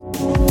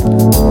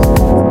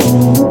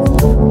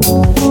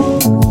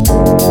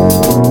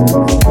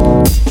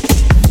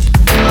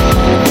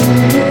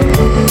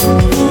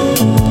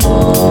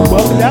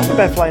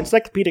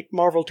encyclopedic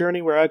Marvel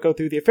journey where I go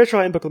through the official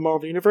handbook of the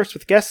Marvel Universe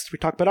with guests. We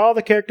talk about all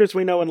the characters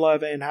we know and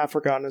love and have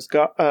forgotten as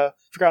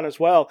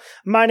well.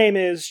 My name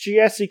is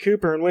Jesse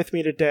Cooper, and with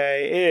me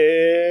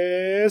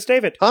today is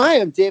David. Hi,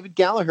 I'm David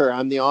Gallagher.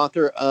 I'm the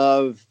author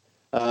of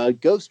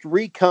Ghost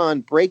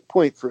Recon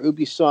Breakpoint for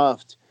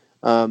Ubisoft,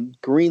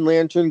 Green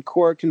Lantern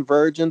Corps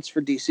Convergence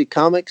for DC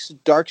Comics,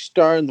 Dark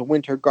Star and the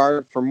Winter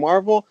Guard for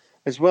Marvel,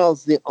 as well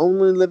as The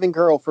Only Living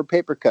Girl for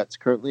Paper Cuts,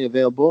 currently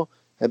available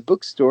at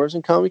bookstores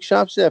and comic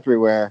shops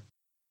everywhere.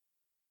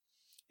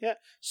 Yeah,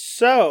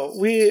 so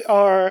we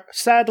are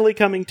sadly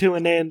coming to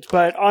an end,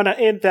 but on an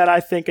end that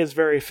I think is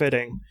very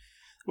fitting.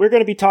 We're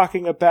going to be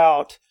talking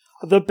about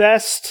the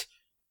best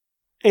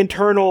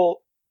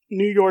internal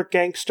New York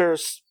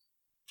gangsters,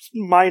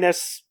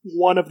 minus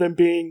one of them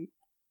being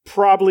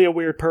probably a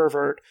weird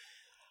pervert.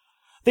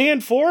 The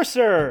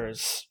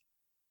Enforcers!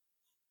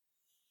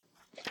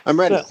 I'm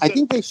ready. I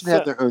think they should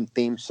have their own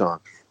theme song.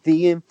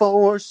 The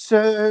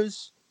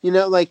Enforcers! You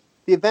know, like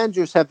the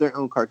Avengers have their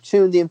own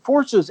cartoon. The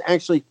Enforcers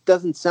actually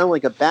doesn't sound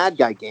like a bad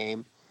guy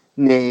game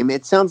name.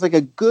 It sounds like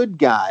a good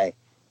guy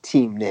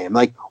team name.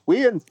 Like,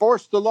 we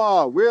enforce the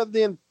law. We're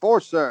the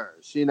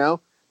Enforcers, you know?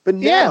 But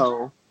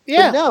no.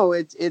 Yeah. But no,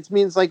 it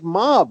means like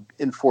mob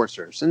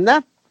enforcers. And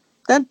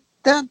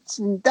that's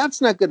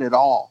not good at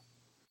all.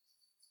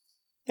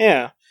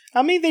 Yeah.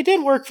 I mean, they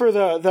did work for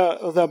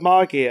the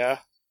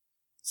Magia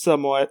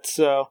somewhat,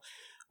 so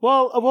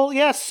well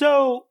yeah,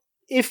 so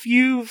if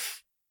you've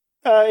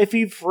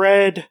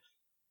read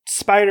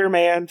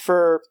Spider-Man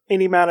for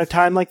any amount of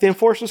time, like the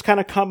Enforcers kind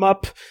of come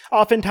up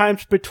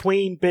oftentimes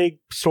between big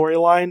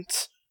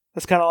storylines.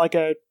 That's kind of like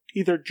a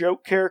either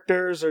joke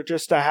characters or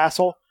just a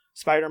hassle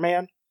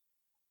Spider-Man.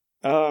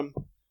 But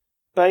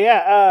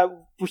yeah,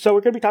 so we're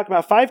going to be talking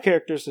about 5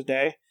 characters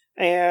today,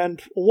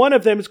 and one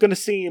of them is going to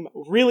seem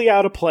really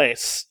out of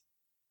place.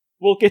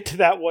 We'll get to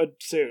that one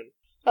soon.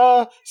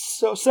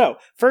 So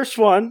first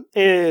one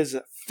is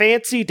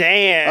Fancy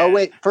Dan. Oh,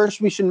 wait.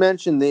 First, we should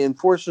mention the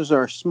Enforcers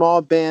are a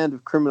small band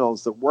of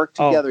criminals that work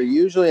together,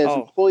 usually as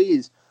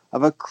employees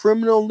of a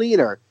criminal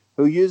leader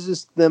who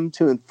uses them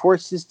to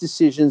enforce his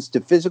decisions,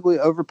 to physically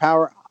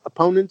overpower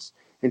opponents,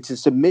 into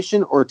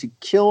submission, or to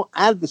kill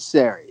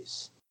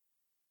adversaries.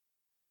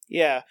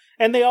 Yeah,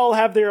 and they all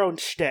have their own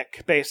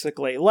shtick,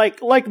 basically,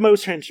 like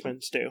most henchmen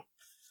do.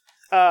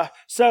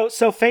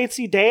 So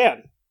Fancy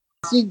Dan.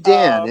 Fancy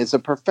Dan is a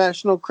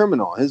professional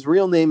criminal. His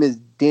real name is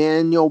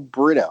Daniel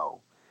Brito.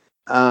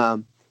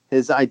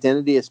 His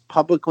identity is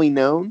publicly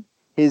known.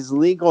 His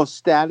legal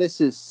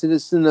status is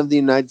citizen of the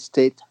United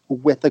States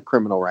with a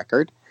criminal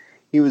record.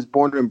 He was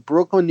born in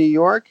Brooklyn, New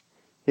York.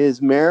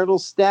 His marital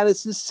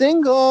status is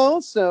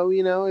single. So,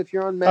 you know, if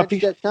you're on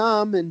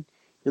Match.com and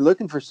you're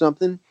looking for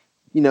something,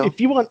 you know,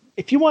 if you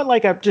want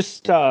like a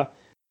just a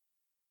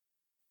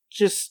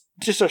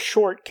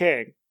short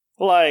king,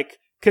 like,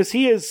 because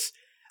he's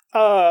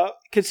a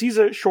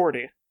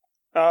shorty.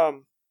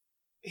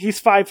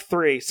 He's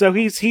 5'3", so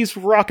he's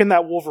rocking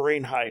that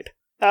Wolverine height.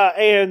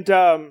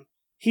 And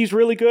he's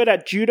really good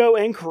at judo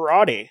and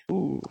karate.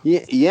 Ooh.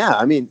 Yeah,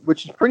 I mean,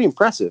 which is pretty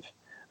impressive.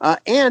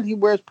 And he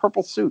wears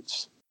purple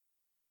suits.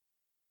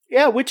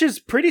 Yeah, which is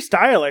pretty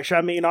stylish.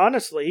 I mean,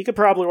 honestly, he could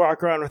probably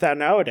walk around with that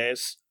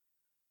nowadays.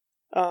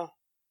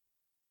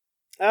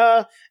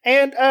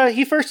 And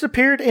he first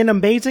appeared in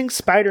Amazing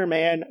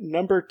Spider-Man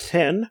number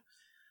 10,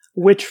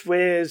 which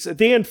was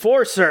The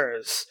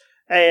Enforcers,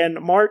 in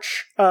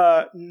March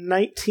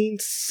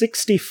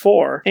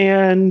 1964.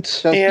 And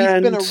so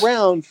he's been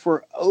around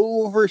for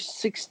over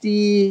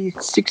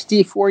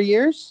 64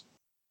 years?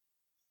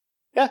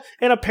 Yeah,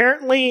 and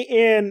apparently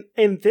in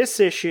this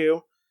issue,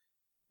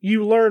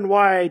 you learn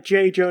why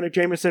J. Jonah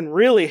Jameson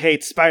really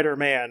hates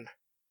Spider-Man.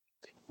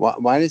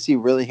 Why does he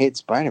really hate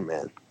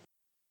Spider-Man?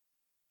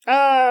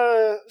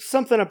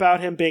 Something about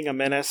him being a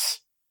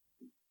menace.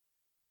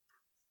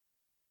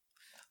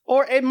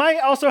 Or it might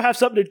also have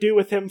something to do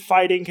with him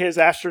fighting his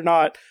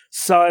astronaut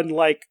son,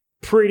 like,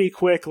 pretty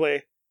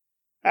quickly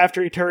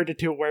after he turned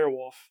into a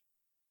werewolf.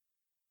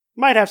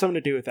 Might have something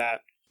to do with that.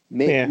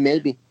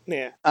 Maybe.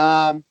 Yeah.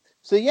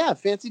 So yeah,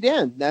 Fancy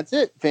Dan. That's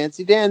it.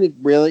 Fancy Dan,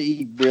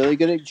 really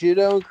good at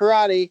judo and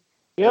karate.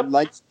 Yep.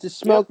 Likes to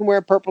smoke and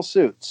wear purple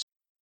suits.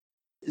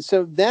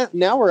 So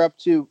now we're up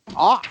to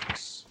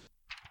Ox.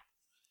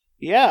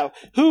 Yeah,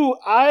 who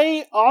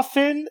I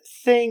often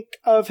think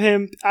of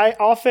him, I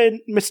often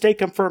mistake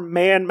him for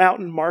Man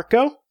Mountain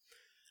Marco,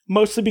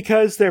 mostly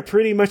because they're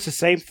pretty much the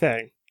same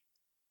thing.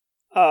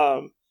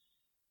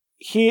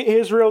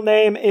 His real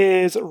name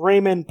is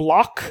Raymond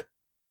Block,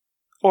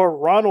 or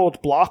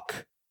Ronald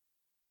Block.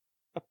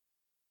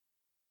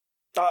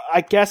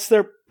 I guess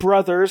they're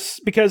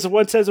brothers, because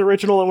one says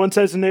original and one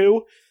says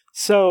new,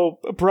 so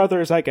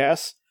brothers, I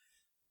guess.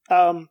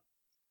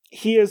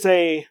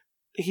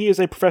 He is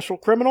a professional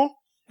criminal.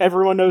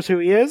 Everyone knows who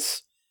he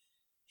is.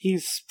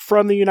 He's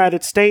from the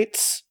United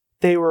States.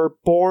 They were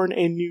born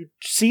in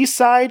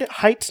Seaside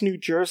Heights, New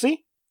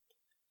Jersey.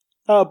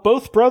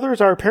 Both brothers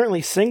are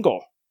apparently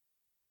single.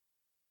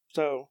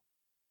 So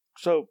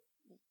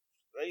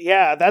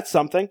yeah, that's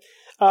something.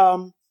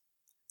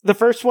 The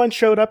first one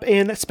showed up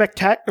in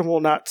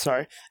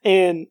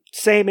in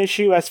same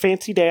issue as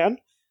Fancy Dan,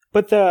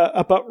 but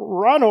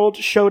Ronald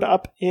showed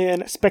up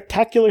in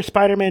Spectacular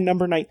Spider-Man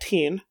number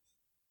 19,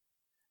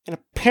 and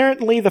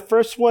apparently the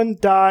first one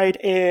died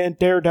in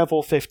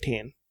Daredevil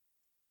 15.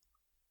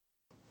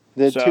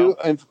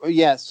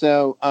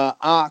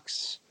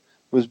 Ox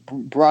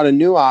brought a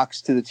new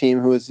Ox to the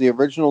team who was the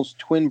original's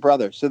twin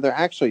brother, so they're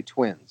actually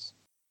twins.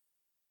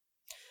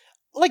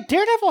 Like,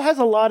 Daredevil has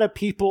a lot of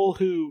people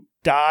who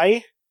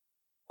die,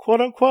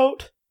 quote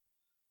unquote.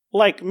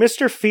 Like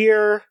Mr.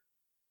 Fear.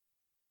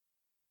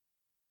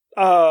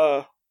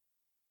 I'm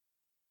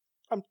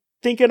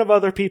thinking of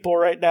other people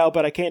right now,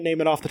 but I can't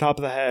name it off the top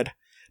of the head.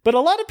 But a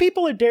lot of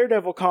people in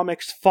Daredevil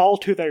comics fall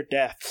to their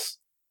deaths.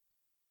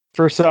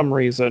 For some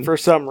reason.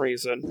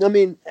 I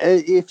mean,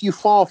 if you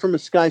fall from a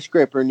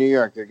skyscraper in New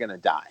York, you're going to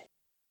die.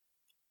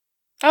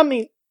 I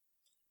mean,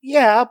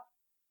 yeah,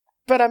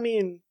 but I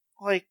mean,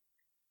 like,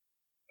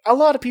 a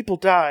lot of people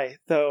die,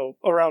 though,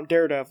 around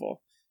Daredevil.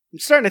 I'm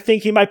starting to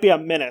think he might be a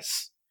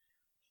menace.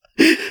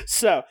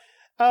 So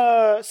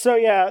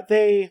yeah,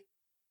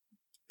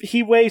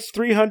 he weighs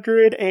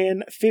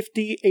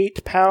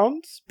 358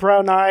 pounds,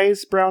 brown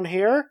eyes, brown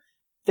hair.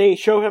 They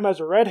show him as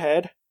a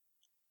redhead,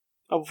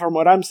 from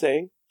what I'm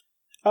saying.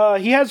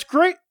 He has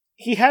great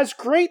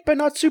but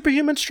not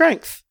superhuman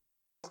strength.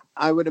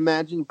 I would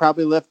imagine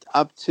probably lift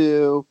up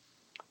to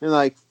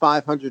like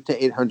 500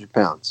 to 800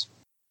 pounds.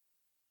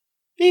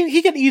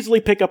 He could easily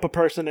pick up a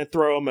person and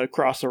throw him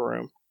across a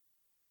room.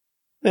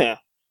 Yeah.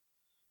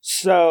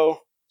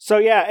 So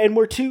yeah, and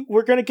we're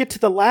going to get to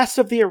the last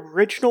of the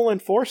original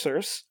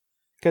Enforcers,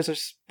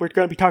 because we're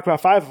going to be talking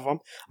about 5 of them.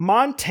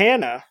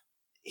 Montana.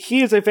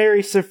 He is a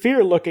very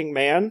severe-looking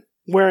man,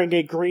 wearing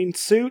a green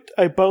suit,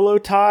 a bolo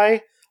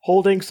tie,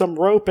 holding some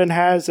rope, and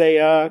has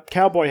a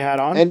cowboy hat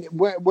on. And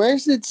where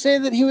does it say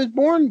that he was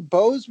born?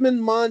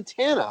 Bozeman,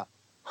 Montana.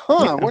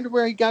 Huh, yeah. I wonder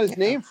where he got his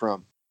name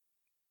from.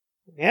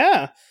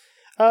 Yeah.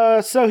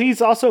 So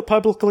he's also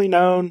publicly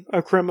known, has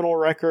a criminal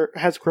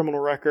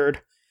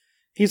record.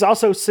 He's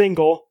also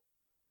single.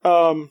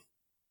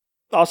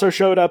 Also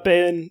showed up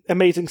in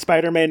Amazing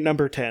Spider-Man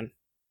number 10.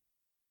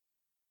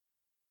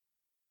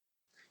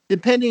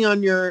 Depending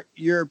on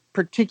your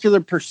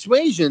particular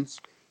persuasions,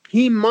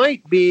 he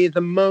might be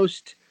the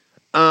most,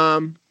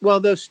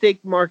 though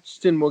Stake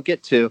Marston we'll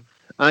get to,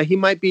 he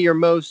might be your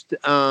most,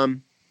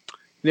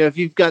 if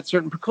you've got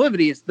certain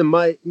proclivities,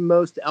 the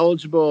most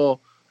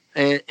eligible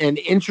and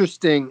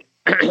interesting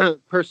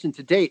person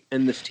to date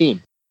in this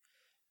team.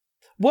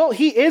 Well,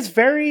 he is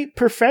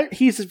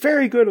he's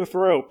very good with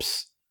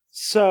ropes.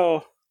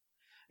 So,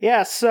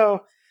 yeah,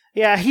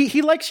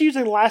 he likes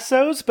using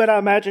lassos, but I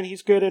imagine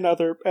he's good in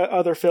other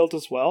fields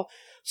as well.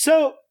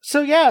 So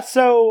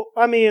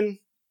I mean,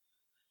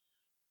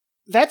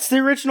 that's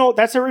original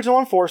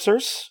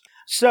Enforcers.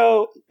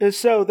 So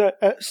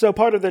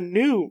part of the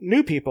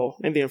new people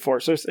in the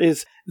Enforcers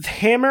is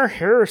Hammer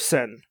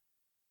Harrison.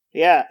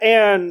 Yeah,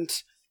 and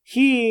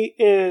he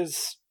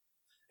is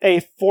a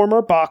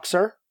former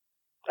boxer,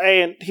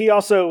 and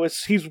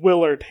he's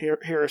Willard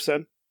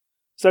Harrison,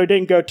 so he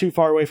didn't go too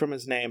far away from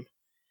his name.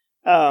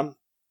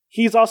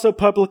 He's also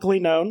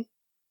publicly known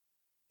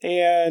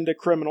and a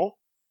criminal.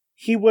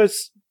 He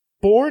was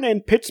born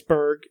in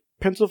Pittsburgh,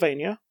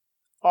 Pennsylvania,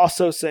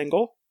 also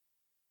single.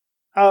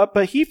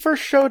 But he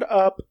first showed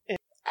up,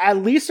 at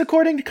least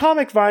according to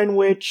Comic Vine,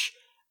 which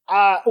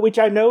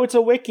I know it's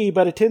a wiki,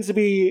 but it tends to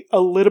be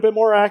a little bit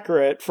more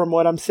accurate from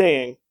what I'm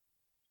saying.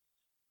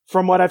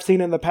 From what I've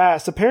seen in the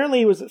past. Apparently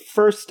he was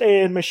first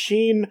in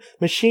Machine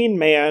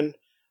Man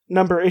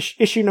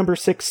issue number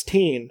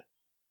 16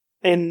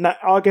 in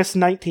August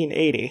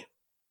 1980.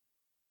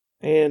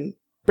 And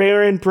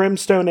Baron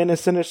Brimstone and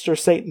his Sinister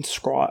Satan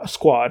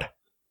squad.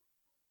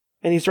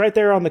 And he's right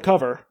there on the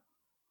cover.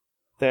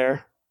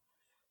 There.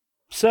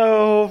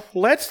 So,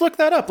 let's look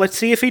that up. Let's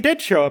see if he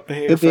did show up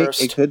here first.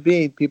 It could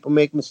be. People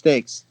make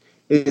mistakes.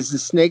 Is the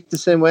Snake the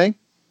same way?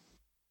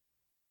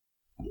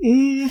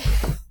 No,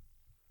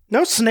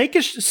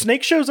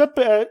 Snake shows up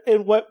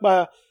in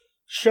what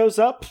shows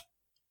up.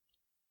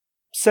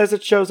 Says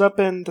it shows up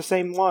in the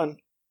same one.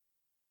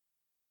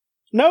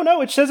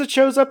 No, it says it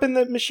shows up in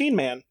the Machine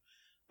Man.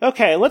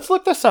 Okay, let's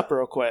look this up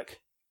real quick.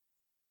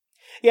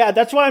 Yeah,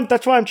 that's why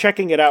I'm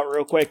checking it out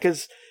real quick,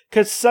 because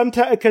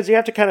you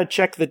have to kind of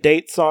check the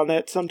dates on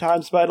it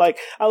sometimes, but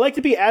I like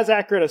to be as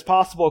accurate as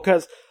possible,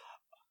 because...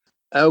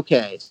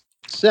 Okay,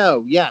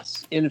 so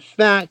yes, in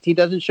fact, he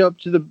doesn't show up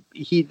to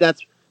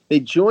they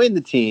joined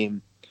the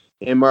team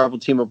in Marvel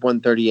Team Up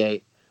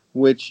 138,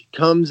 which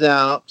comes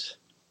out,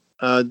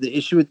 the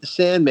issue with the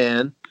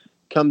Sandman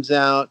comes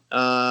out,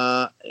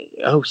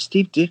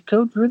 Steve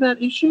Ditko drew that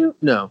issue?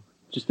 No,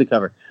 just the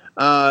cover.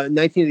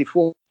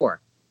 1984.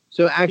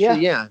 So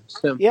actually, yeah.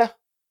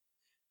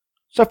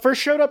 So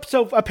first showed up.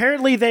 So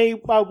apparently they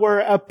were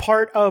a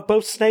part of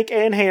both Snake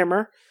and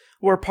Hammer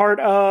were part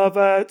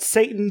of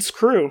Satan's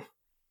crew.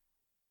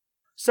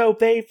 So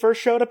they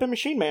first showed up in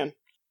Machine Man.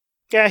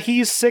 Yeah,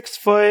 he's 6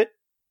 foot,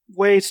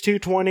 weighs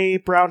 220,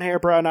 brown hair,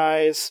 brown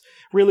eyes,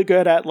 really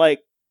good at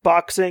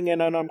boxing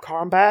and unarmed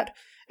combat.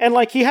 And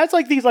like he has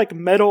like these like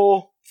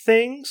metal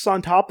things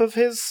on top of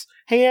his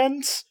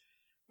hands,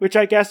 which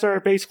I guess are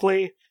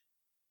basically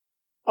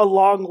a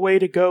long way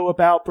to go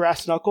about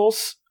brass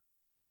knuckles.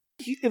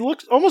 It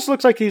almost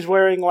looks like he's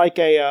wearing like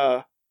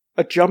a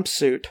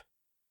jumpsuit.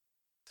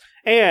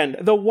 And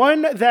the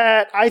one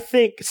that I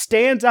think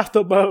stands out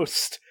the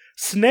most,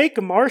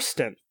 Snake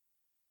Marston.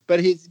 But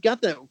he's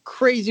got that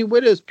crazy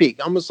widow's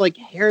peak, almost like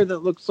hair that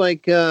looks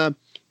like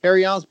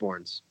Harry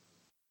Osborn's.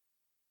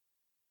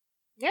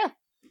 Yeah.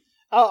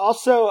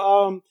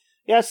 So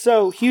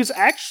he was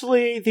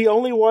actually the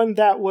only one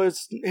that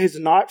is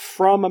not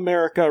from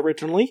America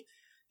originally.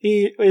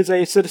 He is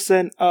a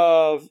citizen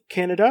of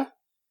Canada.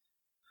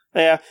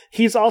 Yeah,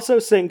 he's also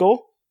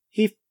single.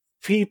 He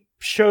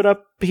showed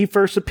up. He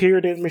first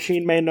appeared in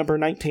Machine Man number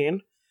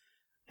 19,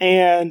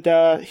 and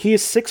he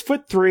is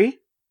 6'3",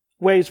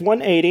 weighs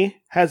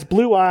 180, has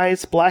blue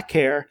eyes, black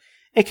hair,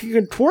 and can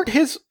contort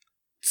his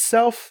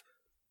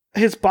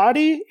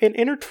body, and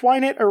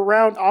intertwine it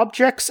around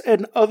objects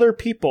and other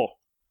people.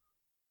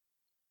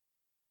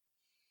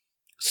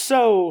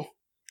 So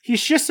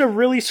he's just a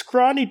really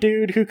scrawny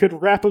dude who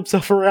could wrap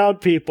himself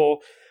around people,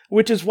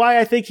 which is why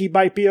I think he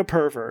might be a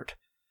pervert.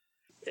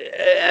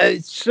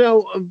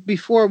 So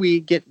before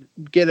we get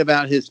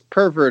about his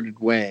perverted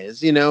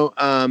ways,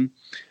 I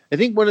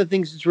think one of the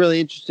things that's really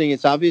interesting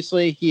is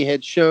obviously he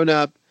had shown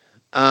up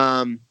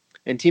and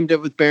teamed up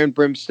with Baron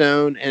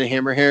Brimstone and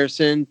Hammer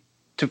Harrison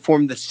to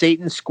form the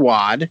Satan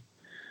Squad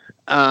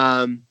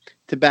to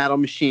battle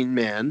Machine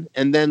Man.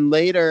 And then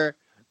later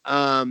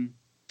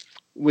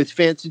with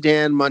Fancy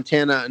Dan,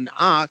 Montana, and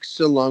Ox,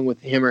 along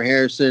with Hammer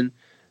Harrison,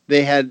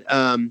 they had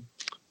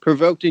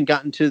provoked and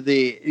gotten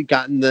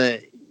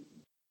the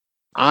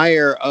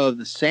ire of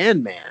the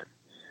Sandman.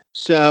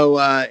 So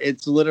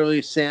it's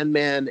literally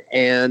Sandman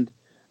and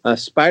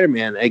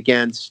Spider-Man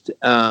against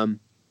the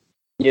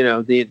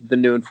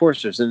new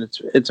Enforcers, and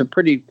it's a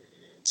pretty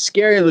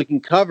scary looking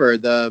cover.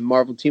 The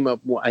Marvel team up,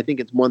 I think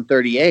it's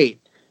 138,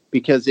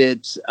 because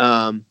it's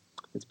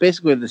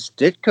basically the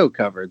Ditko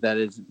cover that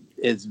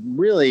is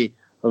really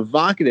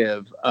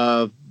evocative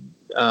of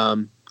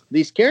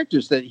these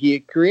characters that he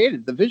had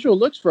created. The visual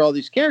looks for all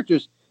these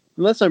characters,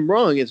 unless I'm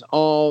wrong, was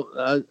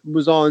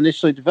all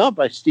initially developed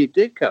by Steve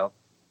Ditko.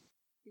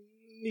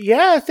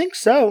 Yeah, I think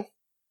so.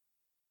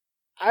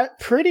 I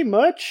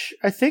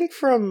think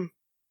from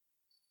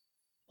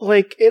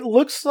like it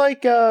looks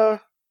like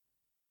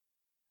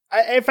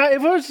if I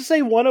was to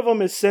say one of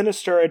them is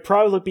Sinister, it'd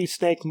probably be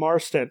Snake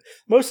Marston.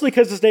 Mostly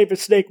because his name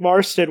is Snake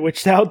Marston,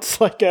 which sounds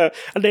like a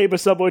name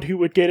of someone who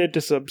would get into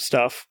some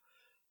stuff.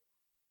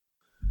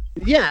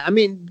 Yeah, I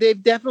mean,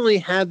 they've definitely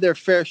had their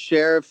fair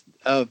share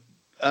of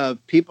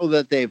people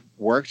that they've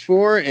worked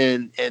for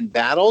and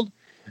battled,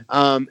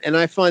 and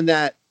I find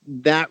that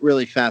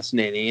really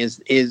fascinating.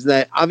 Is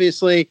that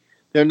obviously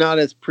they're not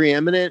as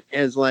preeminent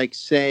as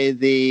say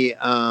the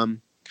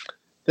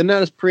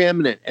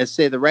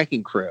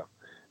Wrecking Crew,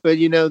 but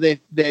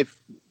they've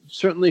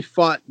certainly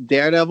fought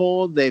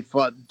Daredevil, they've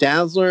fought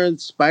Dazzler,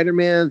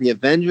 Spider-Man, the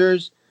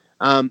Avengers,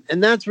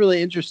 and that's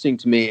really interesting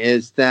to me.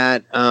 Is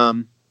that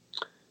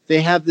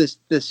they have this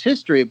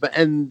history,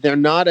 and they're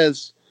not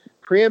as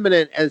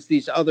preeminent as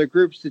these other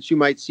groups that you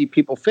might see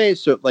people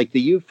face, so like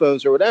the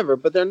UFOs or whatever,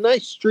 but they're a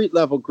nice street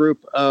level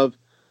group of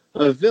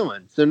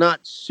villains. They're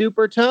not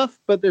super tough,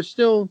 but they're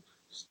still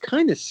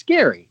kind of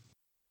scary.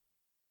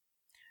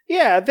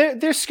 Yeah,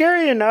 they're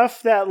scary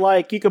enough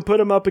that you could put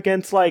them up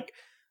against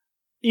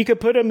you could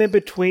put them in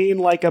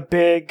between a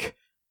big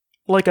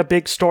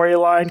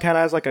storyline, kind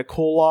of as a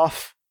cool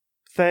off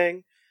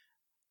thing,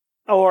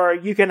 or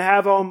you can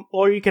have them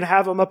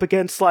up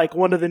against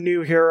one of the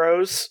new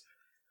heroes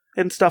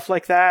and stuff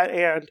like that,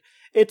 and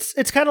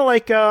it's kind of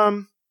they're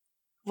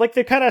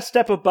kind of a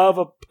step above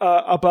a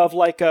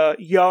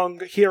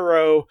young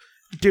hero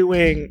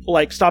doing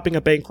stopping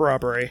a bank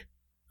robbery.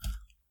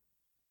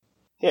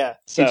 Yeah,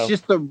 so, it's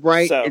just the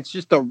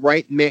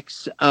right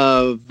mix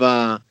of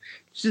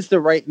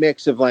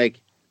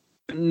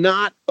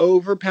not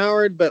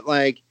overpowered, but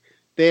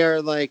they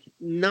are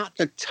not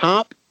the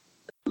top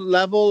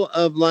level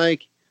of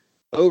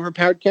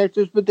overpowered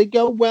characters, but they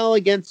go well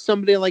against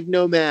somebody like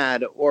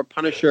Nomad or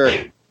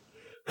Punisher.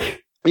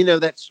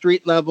 That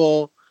street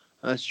level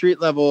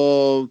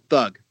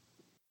thug.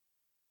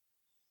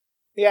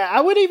 Yeah,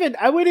 I would even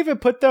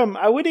put them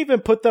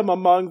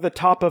among the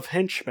top of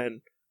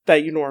henchmen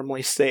that you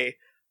normally see.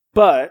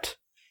 But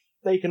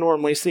they're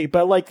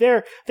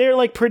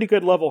pretty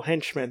good level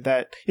henchmen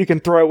that you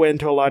can throw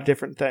into a lot of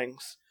different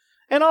things.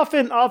 And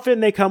often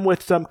they come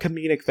with some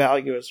comedic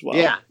value as well.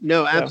 Yeah,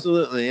 no,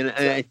 absolutely. And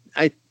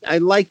I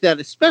like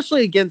that,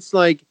 especially against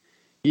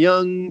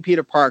young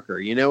Peter Parker.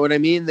 You know what I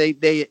mean?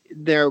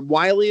 They're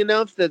wily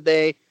enough that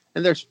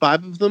and there's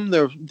 5 of them,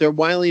 they're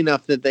wily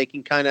enough that they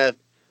can kind of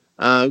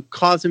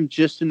cause him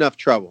just enough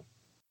trouble.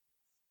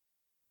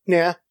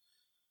 Yeah.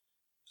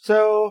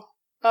 So,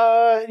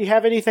 you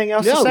have anything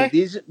else to say?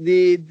 These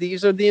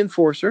are the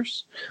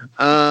Enforcers.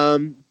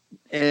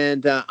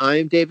 And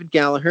I'm David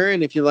Gallagher.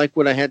 And if you like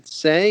what I had to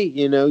say,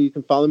 you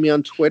can follow me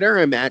on Twitter.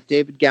 I'm at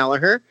David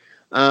Gallagher.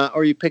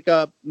 Or you pick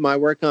up my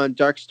work on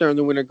Darkstar and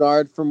the Winter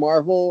Guard for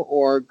Marvel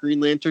or Green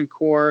Lantern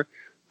Corps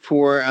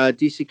for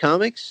DC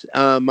Comics.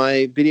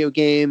 My video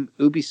game,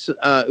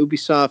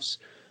 Ubisoft's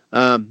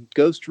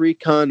Ghost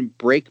Recon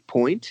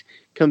Breakpoint,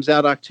 comes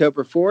out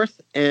October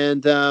 4th.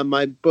 And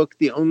my book,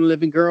 The Only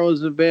Living Girl,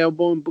 is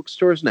available in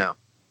bookstores now.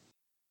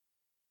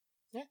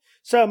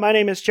 So my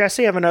name is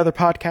Jesse. I have another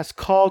podcast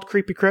called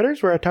Creepy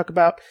Critters where I talk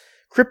about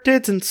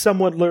cryptids in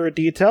somewhat lurid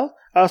detail.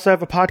 I also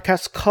have a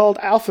podcast called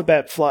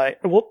Alphabet Flight.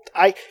 Well,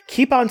 I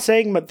keep on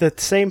saying the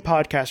same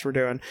podcast we're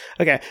doing.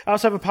 Okay. I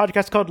also have a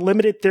podcast called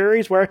Limited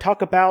Theories where I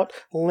talk about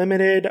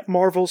limited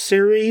Marvel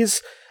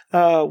series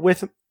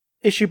with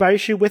issue by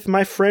issue with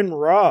my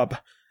friend Rob.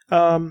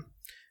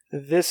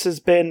 This has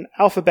been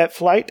Alphabet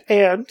Flight,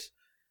 and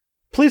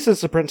please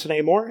listen to Prince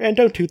Namor, and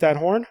don't toot that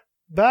horn.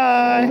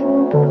 Bye!